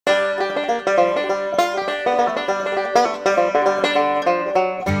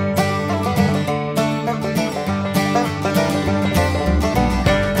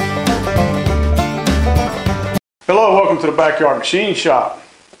welcome to the Backyard Machine Shop.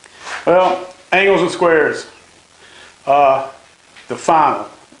 Well, angles and squares, the final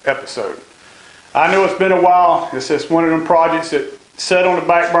episode. I know it's been a while. It's just one of them projects that set on the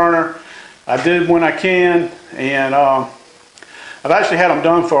back burner. I did when I can, and I've actually had them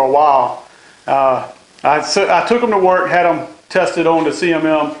done for a while. I took them to work, had them tested on the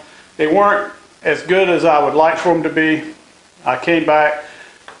CMM. They weren't as good as I would like for them to be. I came back,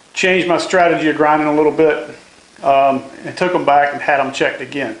 changed my strategy of grinding a little bit, and took them back and had them checked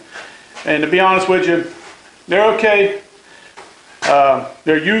again. And to be honest with you, they're okay.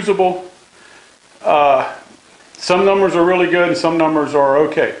 They're usable. Some numbers are really good and some numbers are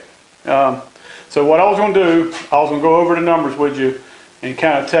okay. So what I was going to do, I was going to go over the numbers with you and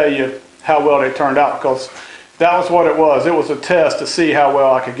kind of tell you how well they turned out, because that was what it was. It was a test to see how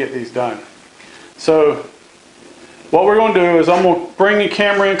well I could get these done. So what we're going to do is I'm going to bring the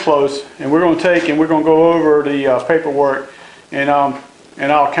camera in close, and we're going to take and we're going to go over the paperwork, and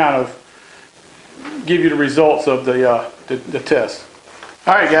I'll kind of give you the results of the test.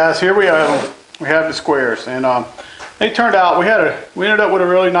 All right, guys, here we are. We have the squares, and they turned out. We ended up with a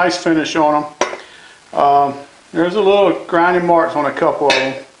really nice finish on them. There's a little grinding marks on a couple of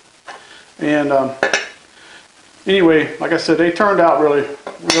them, and anyway, like I said, they turned out really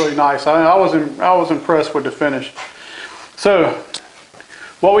nice. I was impressed with the finish. So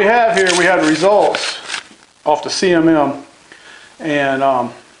what we have here, we have the results off the CMM, and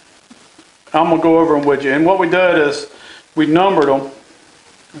I'm going to go over them with you. And what we did is we numbered them,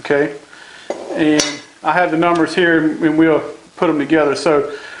 okay? And I have the numbers here, and we'll put them together.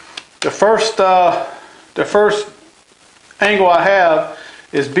 So the first angle I have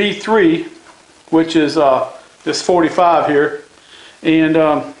is B3, which is this 45 here. And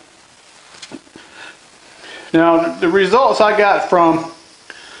now the results I got from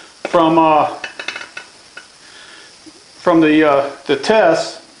the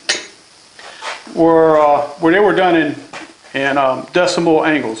tests were where they were done in decimal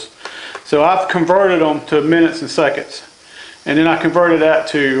angles. So I've converted them to minutes and seconds, and then I converted that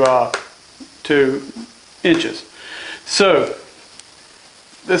to inches. So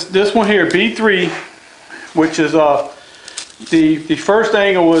this one here, B3, which is the first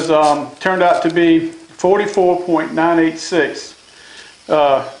angle was turned out to be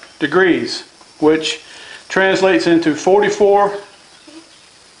 44.986 degrees, which translates into 44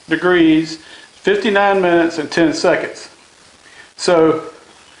 degrees, 59 minutes, and 10 seconds. So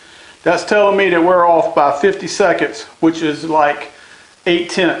that's telling me that we're off by 50 seconds, which is like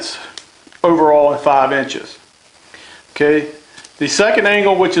 8/10 overall in 5 inches. Okay. The second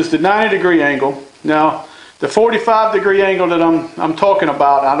angle, which is the 90-degree angle. Now, the 45-degree angle that I'm talking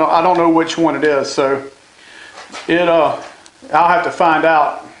about, I don't know which one it is, so I'll have to find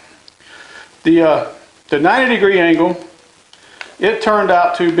out. The 90-degree angle, it turned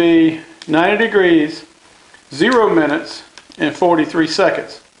out to be 90 degrees, 0 minutes, and 43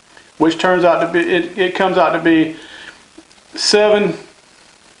 seconds, which turns out to be it comes out to be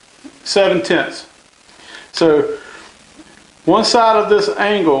 7/10. So one side of this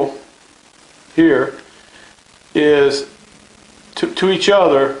angle here is to each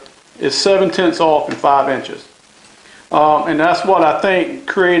other is 7/10 off in 5 inches, and that's what I think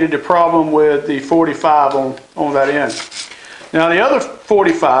created the problem with the 45 on that end. Now the other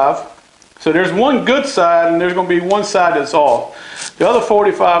 45, so there's one good side and there's going to be one side that's off. The other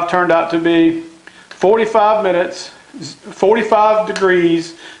 45 turned out to be 45 minutes, 45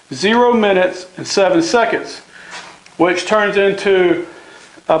 degrees, 0 minutes, and 7 seconds, which turns into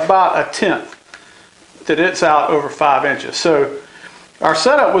about 1/10 that it's out over 5 inches. So our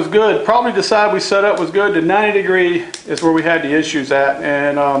setup was good. Probably the side we set up was good. The 90 degree is where we had the issues at,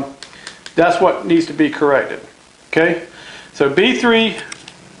 and that's what needs to be corrected. Okay, so B3,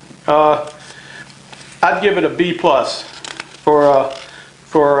 I'd give it a B+ for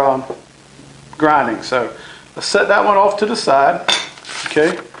grinding. So let's set that one off to the side.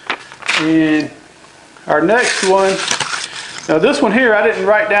 Okay, and our next one. Now this one here, I didn't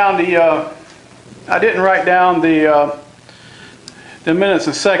write down the minutes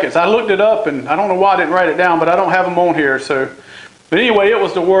and seconds. I looked it up, and I don't know why I didn't write it down, but I don't have them on here. So, but anyway, it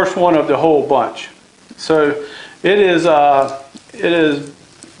was the worst one of the whole bunch. So it is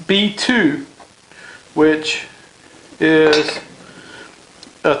B2, which is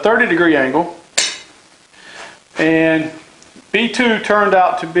a 30-degree angle, and B2 turned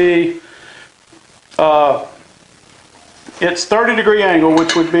out to be its 30-degree angle,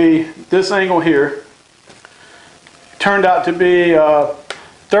 which would be this angle here, turned out to be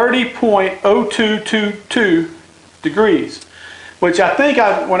 30.0222 degrees, which I think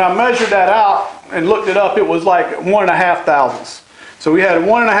when I measured that out, and looked it up, it was like 1.5 thousandths. So we had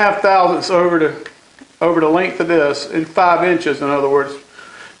 1.5 thousandths over the length of this, in 5 inches, in other words,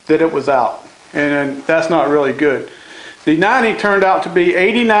 that it was out. And that's not really good. The 90 turned out to be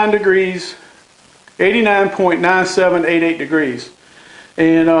 89 degrees, 89.9788 degrees.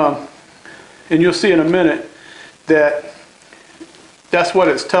 And you'll see in a minute that that's what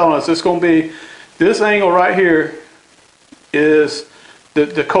it's telling us. It's going to be, this angle right here is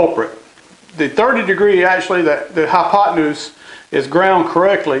the culprit. The 30 degree, actually, the hypotenuse is ground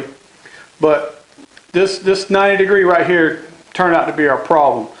correctly, but this 90 degree right here turned out to be our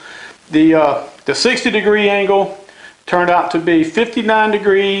problem. The 60 degree angle turned out to be 59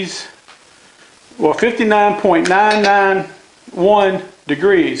 degrees, well, 59.991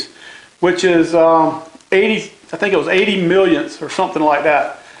 degrees, which is 80, I think it was 80 millionths or something like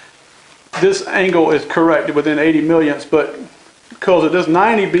that. This angle is correct within 80 millionths, but because of this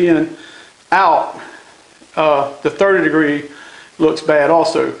 90 being out, the 30 degree looks bad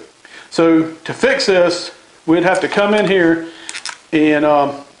also. So to fix this, we'd have to come in here and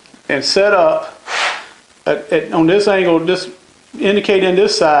set up on this angle, just indicating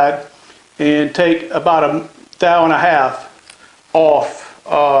this side, and take about 1.5 thou off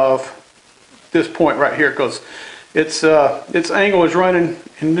of this point right here, because its angle is running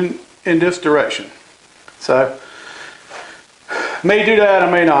in this direction. So may do that,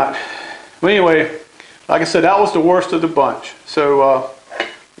 I may not. But anyway, like I said, that was the worst of the bunch. So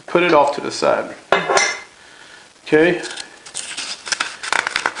put it off to the side. Okay.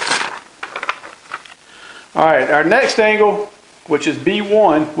 All right, our next angle, which is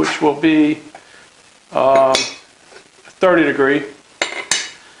B1, which will be 30 degree.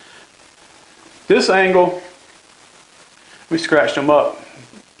 This angle, we scratched them up,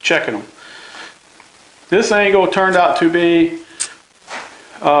 checking them. This angle turned out to be,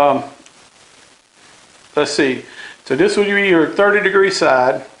 let's see, so this would be your 30 degree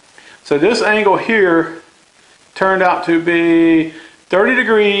side. So this angle here turned out to be 30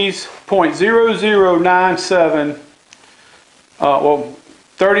 degrees, 0.0097, well,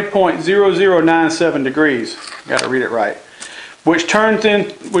 30.0097 degrees. Got to read it right. Which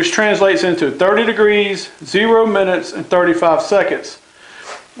translates into 30 degrees, 0 minutes, and 35 seconds,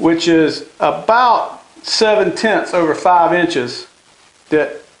 which is about 7/10 over 5 inches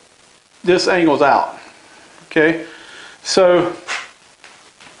that this angle's out. Okay, so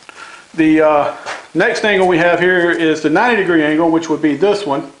the next angle we have here is the 90 degree angle, which would be this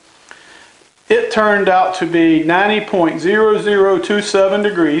one. It turned out to be 90.0027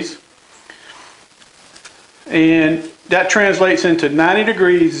 degrees, and that translates into 90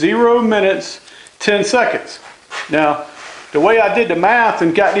 degrees, 0 minutes, 10 seconds. Now, the way I did the math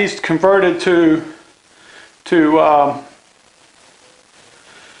and got these converted to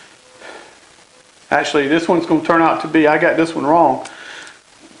actually, this one's going to turn out to be, I got this one wrong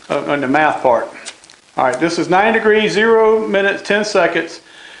on the math part. All right, this is 90 degrees, 0 minutes, 10 seconds,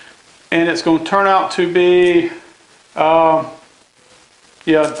 and it's going to turn out to be, yeah,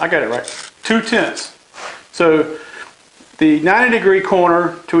 I got it right, 2/10. So the 90 degree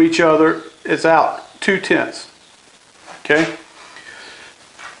corner to each other is out 2/10. Okay,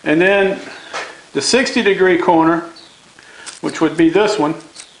 and then the 60 degree corner, which would be this one,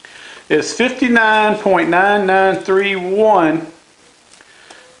 is 59.9931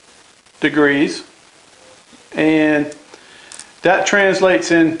 degrees, and that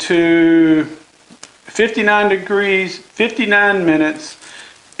translates into 59 degrees, 59 minutes,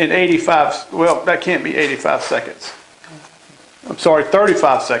 and 85, well, that can't be 85 seconds. I'm sorry,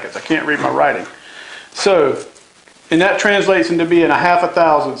 35 seconds. I can't read my writing. So, and that translates into being 0.5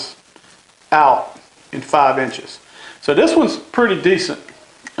 thousandths out in 5 inches. So this one's pretty decent.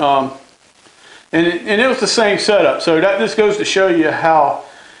 And it was the same setup. So that just goes to show you how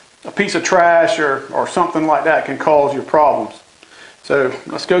a piece of trash or something like that can cause your problems. So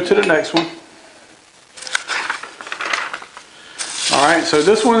let's go to the next one. All right, so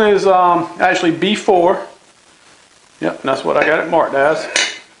this one is actually B4. Yep, that's what I got it marked as.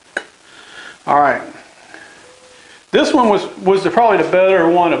 All right. This one was probably the better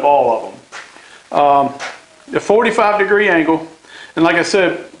one of all of them. The 45 degree angle, and like I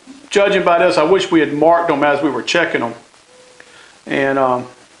said, judging by this, I wish we had marked them as we were checking them. And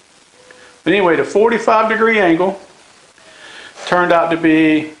but anyway, the 45 degree angle turned out to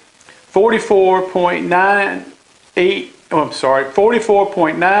be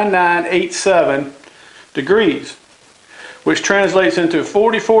 44.9987 degrees, which translates into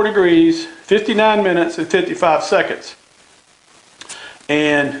 44 degrees, 59 minutes, and 55 seconds.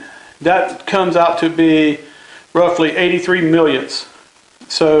 And that comes out to be roughly 83 millionths.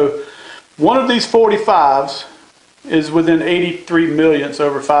 So One of these 45s is within 83 millionths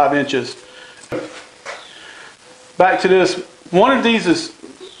over 5 inches. Back to this, one of these is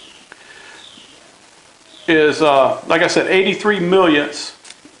like I said, 83 millionths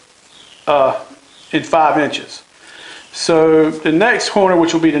in 5 inches. So the next corner,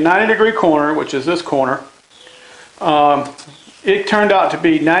 which will be the 90-degree corner, which is this corner, it turned out to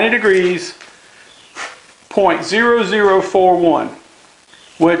be 90 degrees, 0.0041,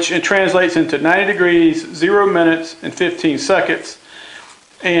 which it translates into 90 degrees, 0 minutes, and 15 seconds,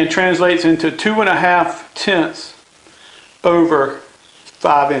 and translates into 2.5 tenths over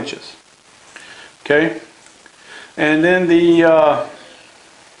 5 inches. Okay, and then the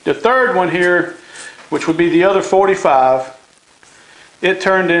third one here, which would be the other 45, it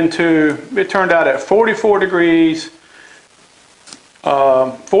turned out at 44 degrees,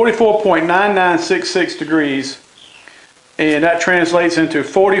 44.9966 degrees, and that translates into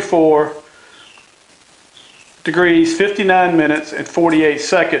 44 degrees, 59 minutes, and 48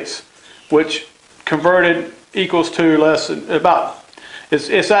 seconds, which converted equals to less than about,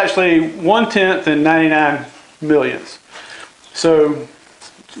 it's actually 1/10 and 99 millionths. So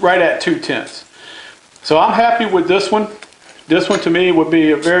right at 2/10. So I'm happy with this one. This one to me would be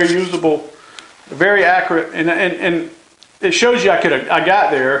a very usable, very accurate, and it shows you I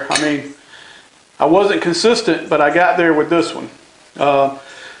got there. I mean, I wasn't consistent, but I got there with this one. I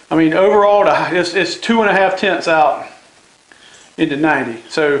mean, overall, it's 2.5 tenths out into 90.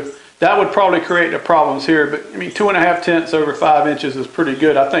 So that would probably create the problems here. But I mean, 2.5 tenths over 5 inches is pretty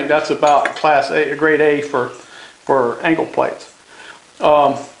good. I think that's about class A, grade A for angle plates.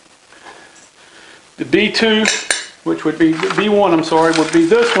 The B2, which would be B1, I'm sorry, would be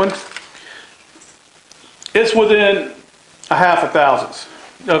this one. It's within a 0.5 thousandths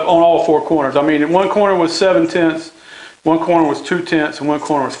on all 4 corners. I mean, one corner was 7 tenths, one corner was 2 tenths, and one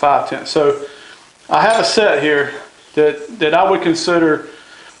corner was 5 tenths. So I have a set here that I would consider,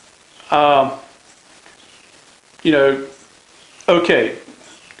 you know, okay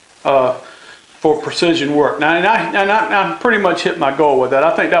for precision work. Now, and I pretty much hit my goal with that.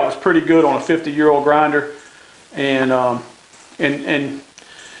 I think that was pretty good on a 50-year-old grinder, and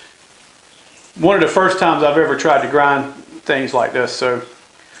one of the first times I've ever tried to grind things like this. So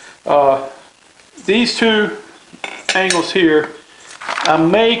these 2 angles here, I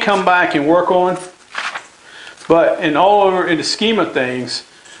may come back and work on, but in the scheme of things,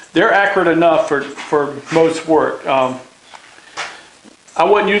 they're accurate enough for most work. I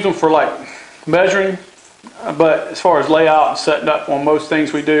wouldn't use them for like measuring, but as far as layout and setting up on most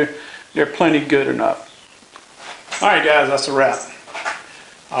things we do, they're plenty good enough. All right, guys, that's a wrap.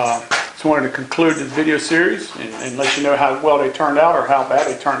 Just wanted to conclude this video series and let you know how well they turned out, or how bad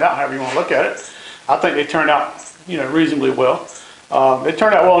they turned out, however you want to look at it. I think they turned out, you know, reasonably well. They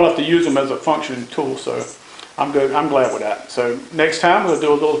turned out well enough to use them as a functioning tool, so I'm good. I'm glad with that. So next time we'll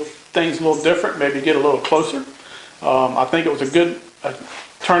do things a little different, maybe get a little closer. I think it was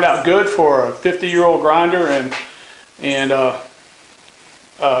turned out good for a 50-year-old grinder and a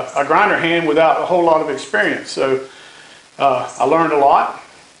grinder hand without a whole lot of experience. So I learned a lot,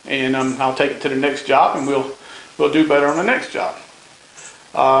 and I'll take it to the next job, and we'll do better on the next job.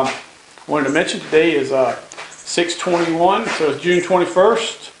 Wanted to mention today is 6/21, so it's June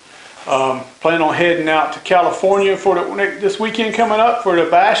 21st. Plan on heading out to California for this weekend coming up for the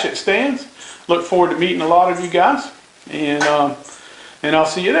bash at Stan's. Look forward to meeting a lot of you guys, and I'll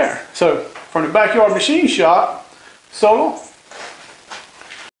see you there. So from the Backyard Machine Shop, solo.